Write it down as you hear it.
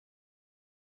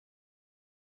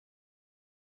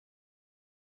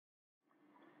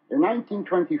In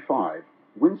 1925,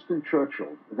 Winston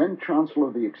Churchill, then Chancellor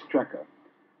of the Exchequer,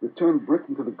 returned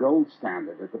Britain to the gold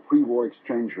standard at the pre-war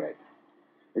exchange rate.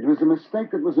 It was a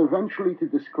mistake that was eventually to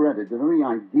discredit the very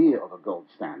idea of a gold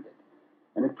standard,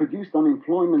 and it produced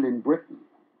unemployment in Britain,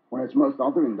 whereas most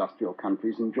other industrial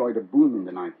countries enjoyed a boom in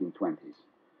the 1920s.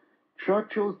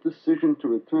 Churchill's decision to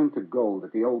return to gold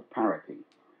at the old parity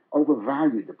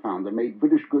overvalued the pound and made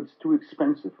British goods too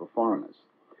expensive for foreigners.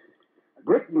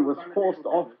 Britain was forced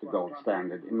off the gold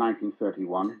standard in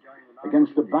 1931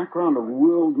 against a background of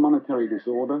world monetary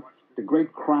disorder, the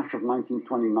great crash of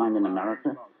 1929 in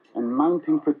America, and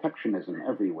mounting protectionism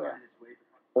everywhere.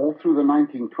 All through the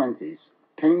 1920s,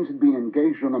 Keynes had been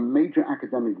engaged on a major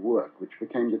academic work which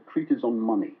became the Treatise on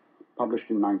Money, published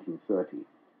in 1930.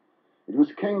 It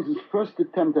was Keynes's first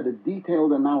attempt at a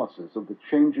detailed analysis of the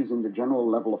changes in the general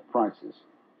level of prices.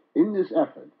 In this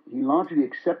effort, he largely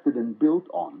accepted and built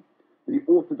on the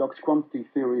orthodox quantity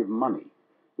theory of money,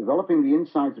 developing the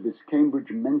insights of his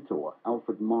Cambridge mentor,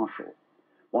 Alfred Marshall,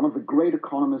 one of the great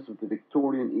economists of the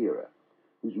Victorian era,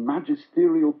 whose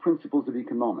magisterial principles of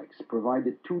economics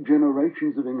provided two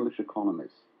generations of English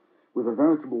economists with a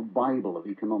veritable Bible of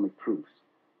economic truths.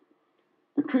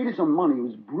 The Treatise on Money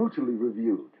was brutally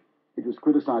reviewed. It was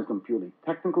criticized on purely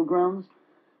technical grounds,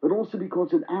 but also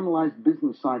because it analyzed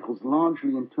business cycles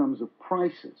largely in terms of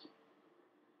prices.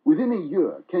 Within a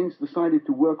year, Keynes decided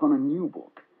to work on a new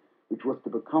book, which was to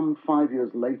become 5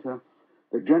 years later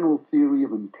The General Theory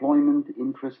of Employment,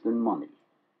 Interest, and Money,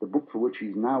 the book for which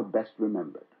he's now best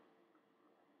remembered.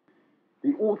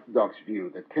 The orthodox view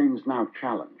that Keynes now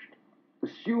challenged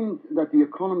assumed that the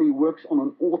economy works on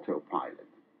an autopilot,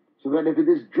 so that if it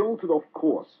is jolted off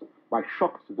course by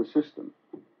shocks to the system,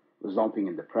 resulting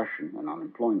in depression and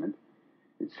unemployment,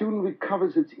 it soon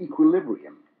recovers its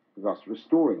equilibrium, thus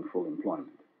restoring full employment.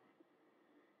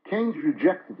 Keynes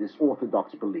rejected this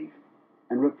orthodox belief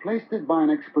and replaced it by an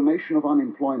explanation of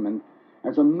unemployment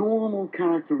as a normal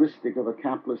characteristic of a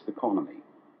capitalist economy,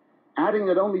 adding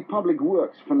that only public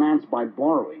works financed by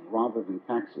borrowing rather than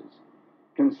taxes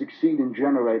can succeed in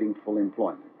generating full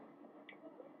employment.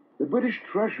 The British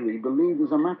Treasury believed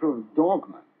as a matter of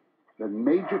dogma that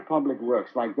major public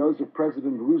works like those of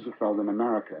President Roosevelt in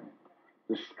America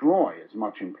destroy as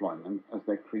much employment as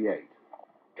they create.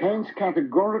 Keynes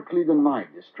categorically denied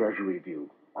this Treasury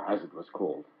view, as it was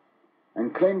called,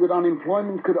 and claimed that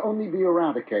unemployment could only be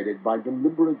eradicated by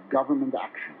deliberate government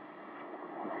action.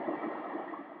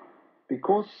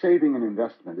 Because saving and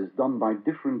investment is done by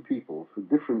different people for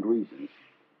different reasons,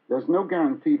 there's no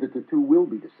guarantee that the two will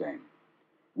be the same.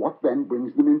 What then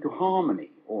brings them into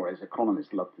harmony, or as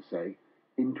economists love to say,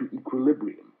 into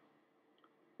equilibrium?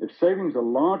 If savings are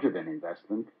larger than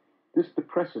investment, this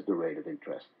depresses the rate of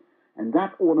interest, and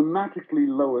that automatically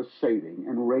lowers saving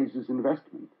and raises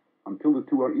investment until the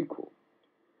two are equal.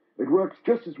 It works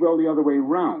just as well the other way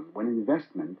round when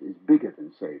investment is bigger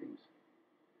than savings.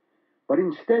 But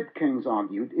instead, Keynes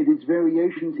argued, it is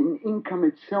variations in income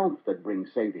itself that bring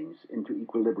savings into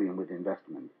equilibrium with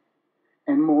investment.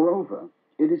 And moreover,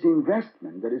 it is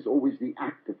investment that is always the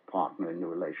active partner in the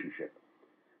relationship.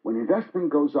 When investment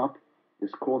goes up,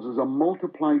 this causes a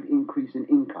multiplied increase in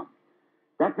income.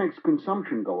 That makes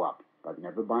consumption go up, but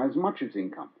never by as much as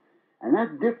income. And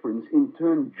that difference in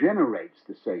turn generates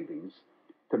the savings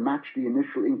to match the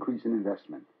initial increase in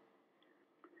investment.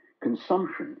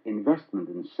 Consumption, investment,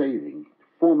 and saving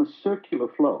form a circular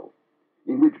flow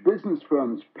in which business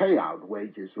firms pay out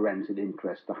wages, rents, and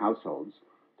interest to households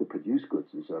to produce goods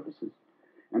and services,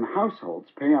 and households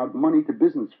pay out money to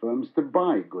business firms to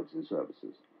buy goods and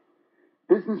services.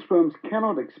 Business firms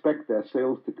cannot expect their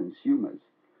sales to consumers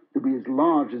to be as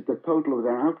large as the total of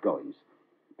their outgoings,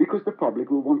 because the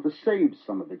public will want to save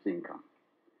some of its income.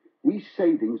 These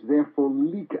savings therefore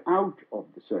leak out of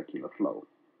the circular flow.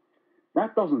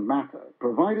 That doesn't matter,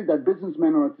 provided that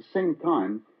businessmen are at the same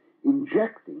time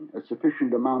injecting a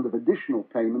sufficient amount of additional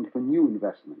payment for new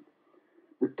investment.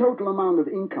 The total amount of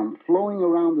income flowing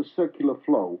around the circular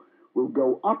flow will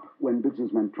go up when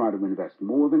businessmen try to invest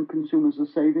more than consumers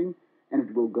are saving, and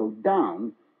it will go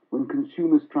down when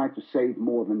consumers try to save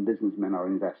more than businessmen are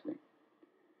investing.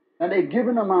 And a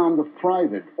given amount of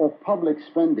private or public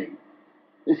spending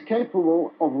is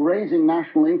capable of raising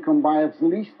national income by at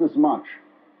least as much,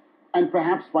 and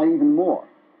perhaps by even more,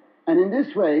 and in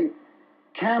this way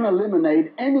can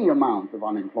eliminate any amount of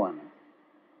unemployment.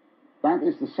 That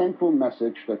is the central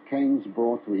message that Keynes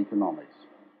brought to economics.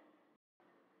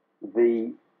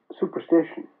 The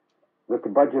superstition that the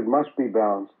budget must be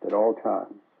balanced at all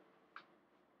times,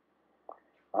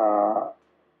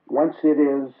 once it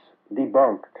is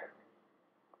debunked,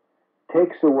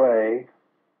 takes away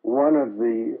one of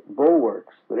the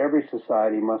bulwarks that every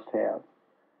society must have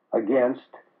against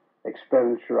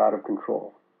expenditure out of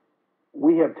control.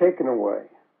 We have taken away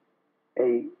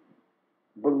a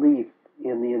belief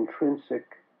in the intrinsic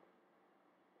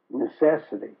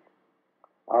necessity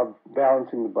of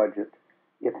balancing the budget,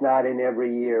 if not in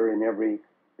every year, in every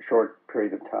short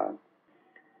period of time.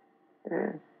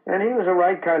 And he was the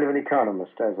right kind of an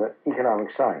economist as an economic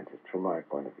scientist, from my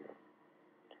point of view.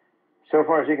 So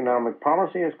far as economic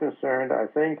policy is concerned, I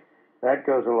think that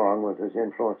goes along with his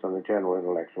influence on the general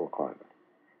intellectual climate.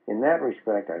 In that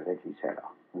respect, I think he's had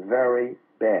a very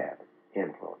bad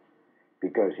influence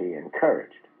because he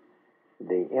encouraged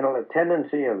the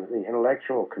tendency of the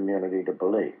intellectual community to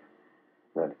believe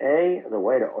that A, the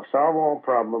way to solve all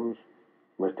problems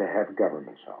was to have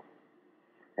government solve,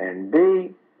 and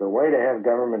B, the way to have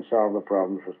government solve the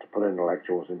problems was to put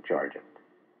intellectuals in charge of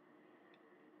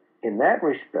it. In that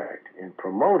respect, in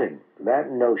promoting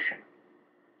that notion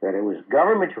that it was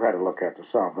government you had to look at to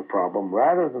solve the problem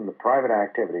rather than the private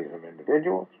activities of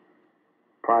individuals,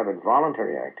 private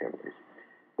voluntary activities,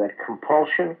 that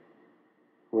compulsion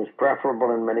was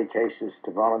preferable in many cases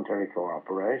to voluntary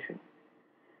cooperation,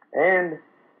 and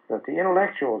that the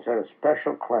intellectuals had a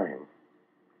special claim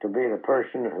to be the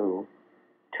person who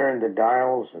turned the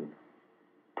dials and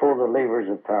pulled the levers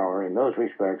of power. In those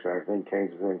respects, I think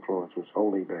Keynes' influence was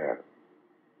wholly bad.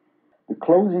 The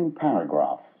closing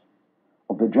paragraph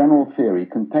of the general theory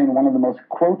contained one of the most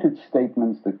quoted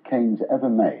statements that Keynes ever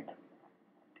made.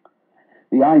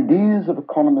 The ideas of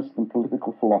economists and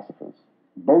political philosophers,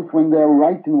 both when they're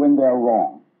right and when they're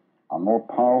wrong, are more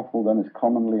powerful than is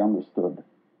commonly understood.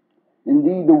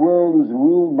 Indeed, the world is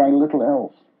ruled by little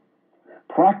else.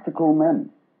 Practical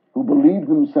men, who believe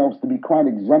themselves to be quite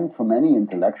exempt from any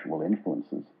intellectual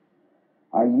influences,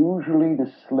 are usually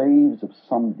the slaves of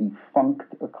some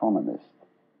defunct economist.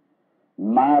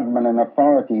 Madmen in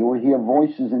authority who hear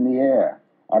voices in the air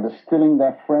are distilling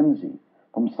their frenzy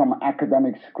from some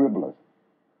academic scribblers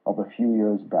of a few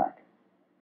years back.